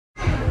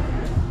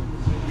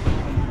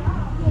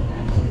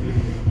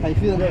you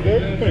feeling? Yeah,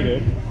 good? Pretty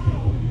good.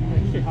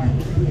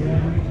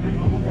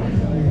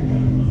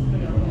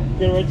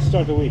 Get ready to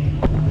start the week.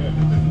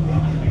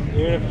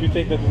 Even if you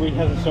think that the week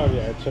hasn't started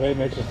yet, today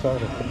makes it start.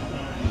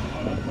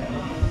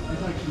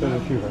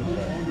 There's a few hurts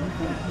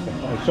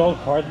there. It's so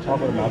hard to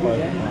talk with a mouth like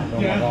that. Oh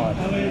my god.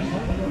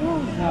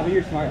 No, but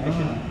you're smart.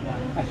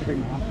 I should bring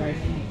my off right.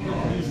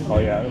 Oh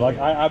yeah, like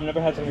I've never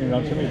had something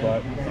done to me,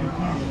 but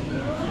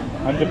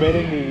I'm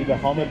debating the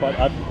helmet, but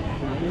I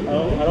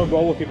don't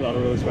go with people that are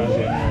really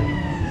spazzy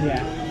anymore.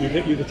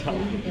 Yeah. You're the top.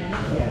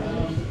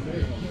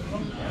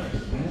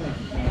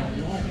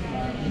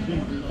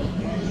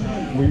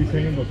 Were you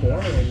training before, or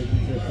was it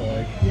just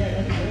like?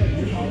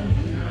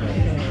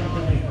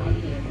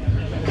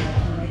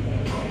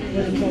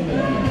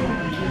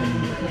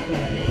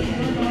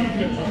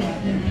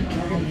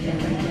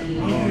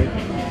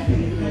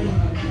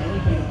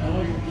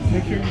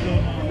 Make sure you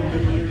don't.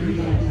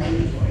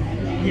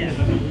 Yeah.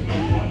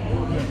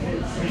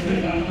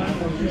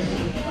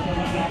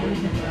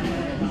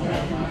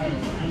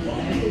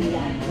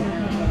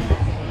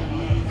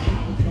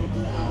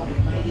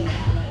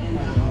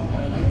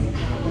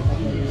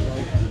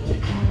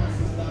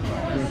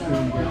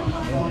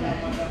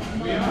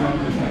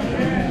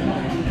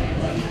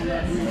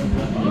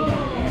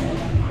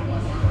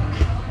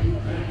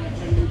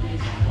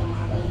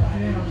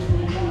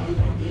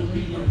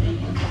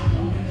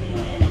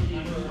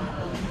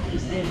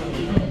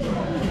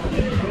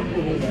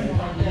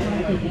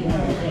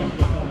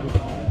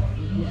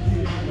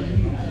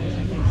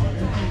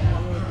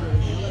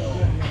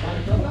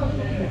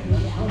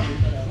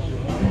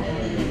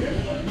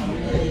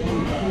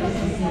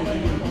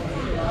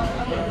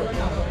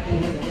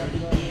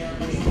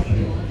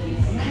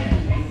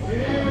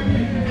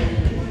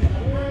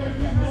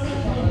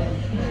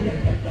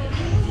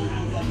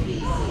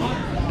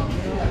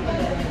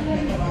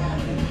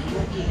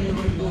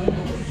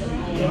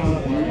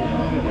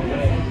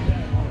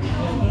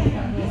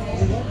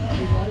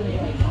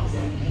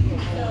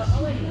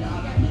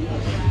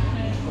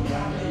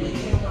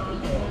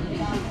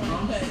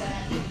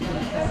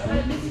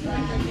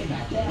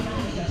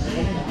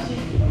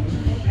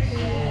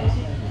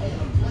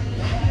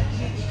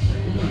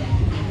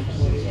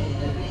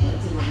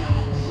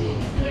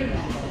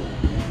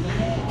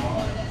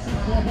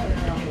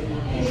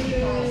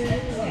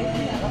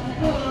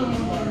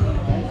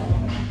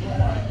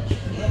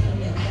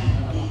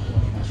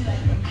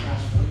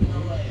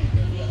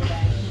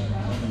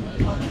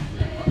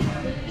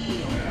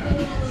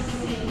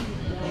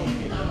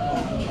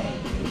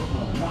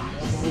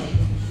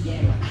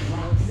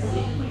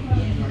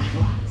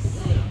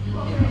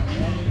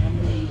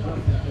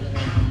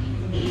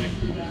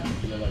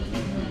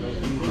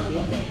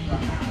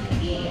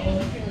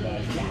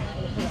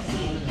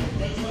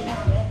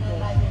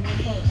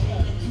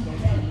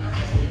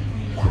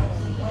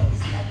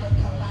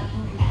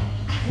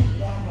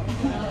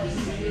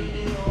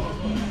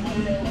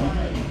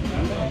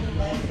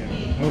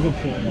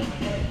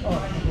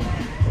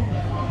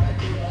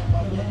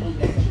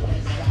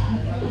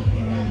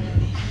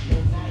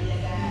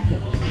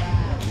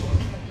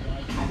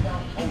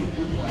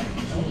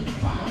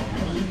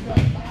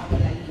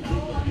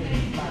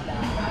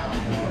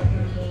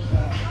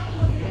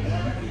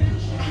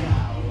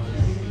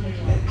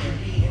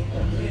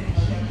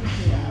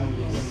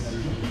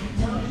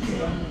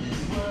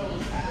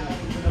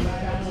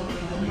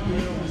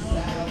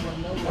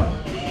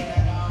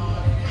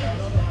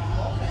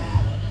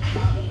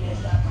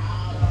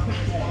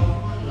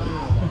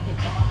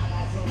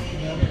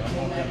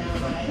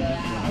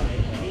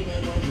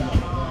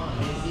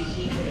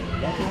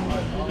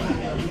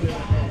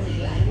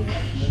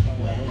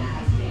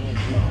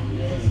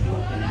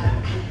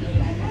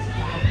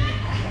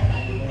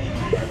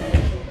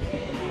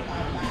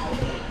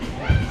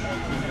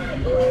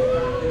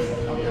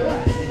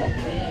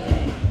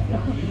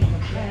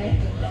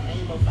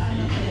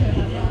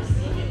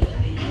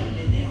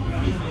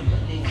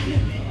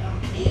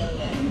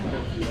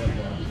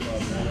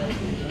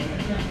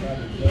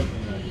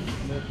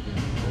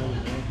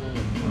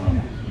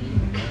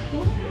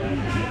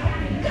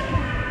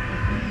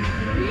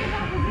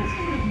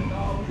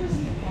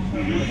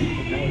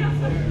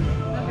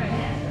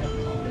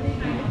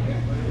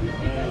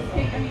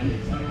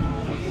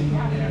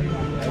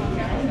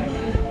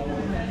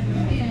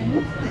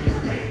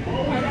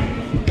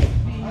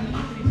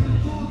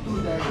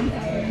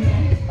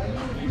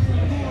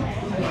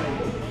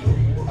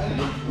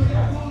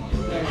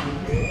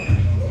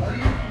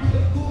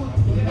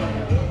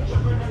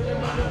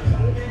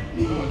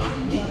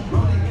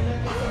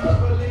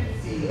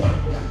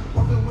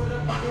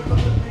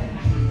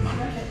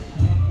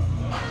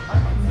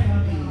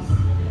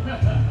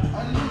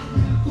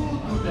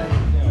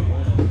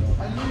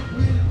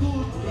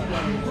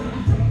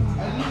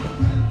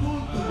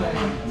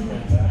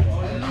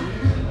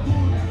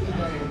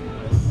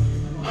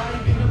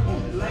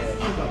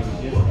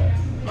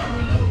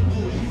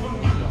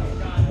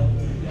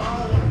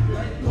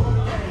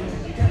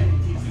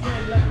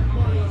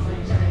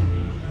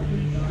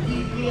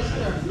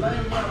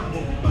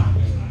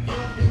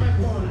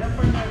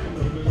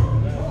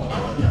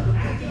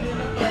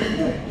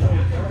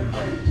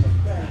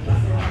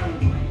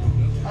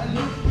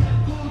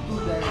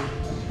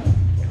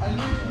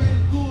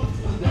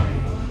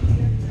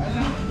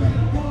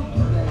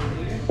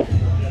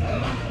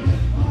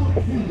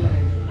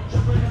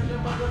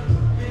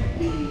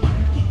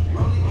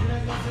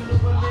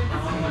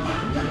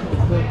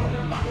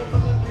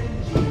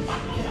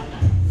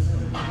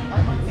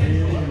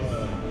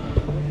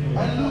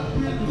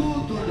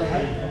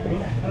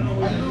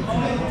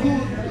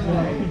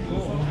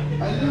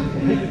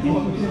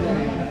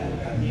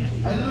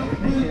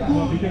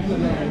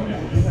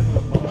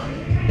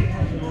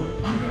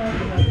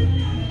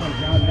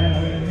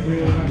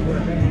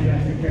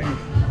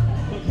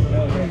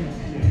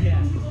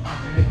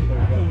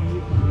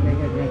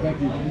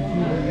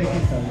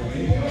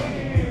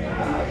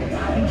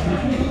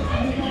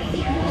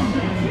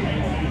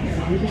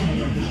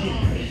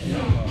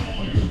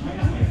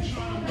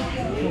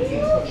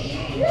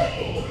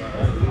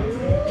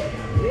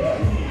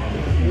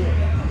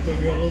 So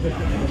you're a little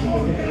bit